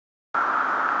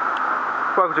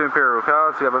Welcome to Imperial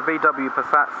Cars. We have a VW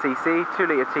Passat CC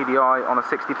 2-litre TDI on a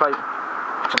 60 plate.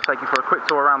 I'm going to take you for a quick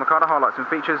tour around the car to highlight some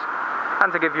features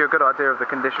and to give you a good idea of the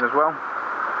condition as well.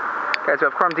 Okay, so we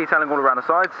have chrome detailing all around the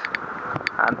sides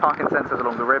and parking sensors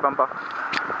along the rear bumper.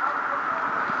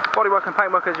 Bodywork and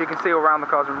paintwork, as you can see all around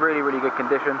the car, is in really good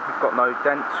condition. We've got no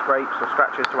dents, scrapes or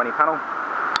scratches to any panel.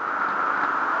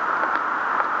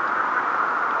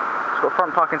 It's got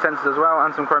front parking sensors as well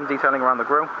and some chrome detailing around the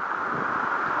grille.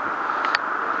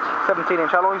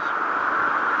 17-inch alloys.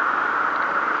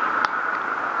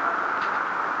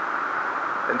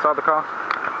 Inside the car,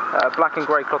 black and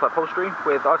grey cloth upholstery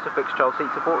with Isofix child seat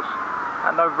supports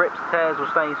and no rips, tears or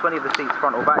stains to any of the seats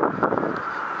front or back.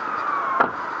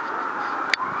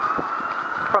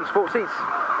 Front sport seats.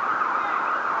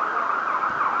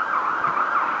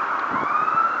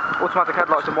 Automatic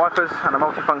headlights and wipers and a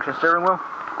multi-function steering wheel.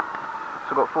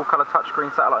 So we've got full colour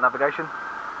touchscreen satellite navigation.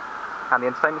 And the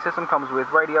entertainment system comes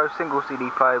with radio, single CD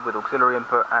player with auxiliary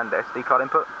input and SD card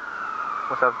input.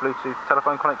 Also have Bluetooth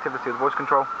telephone connectivity with voice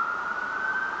control,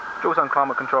 dual zone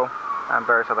climate control, and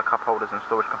various other cup holders and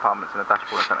storage compartments in the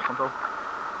dashboard and centre console.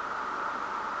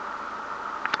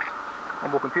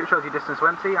 Onboard computer shows you distance to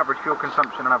empty, average fuel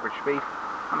consumption and average speed,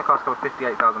 and the car's covered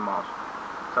 58,000 miles.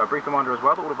 So a brief reminder as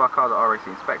well that all of our cars are RAC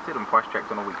inspected and price checked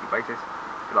on a weekly basis.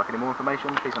 If you'd like any more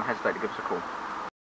information, please don't hesitate to give us a call.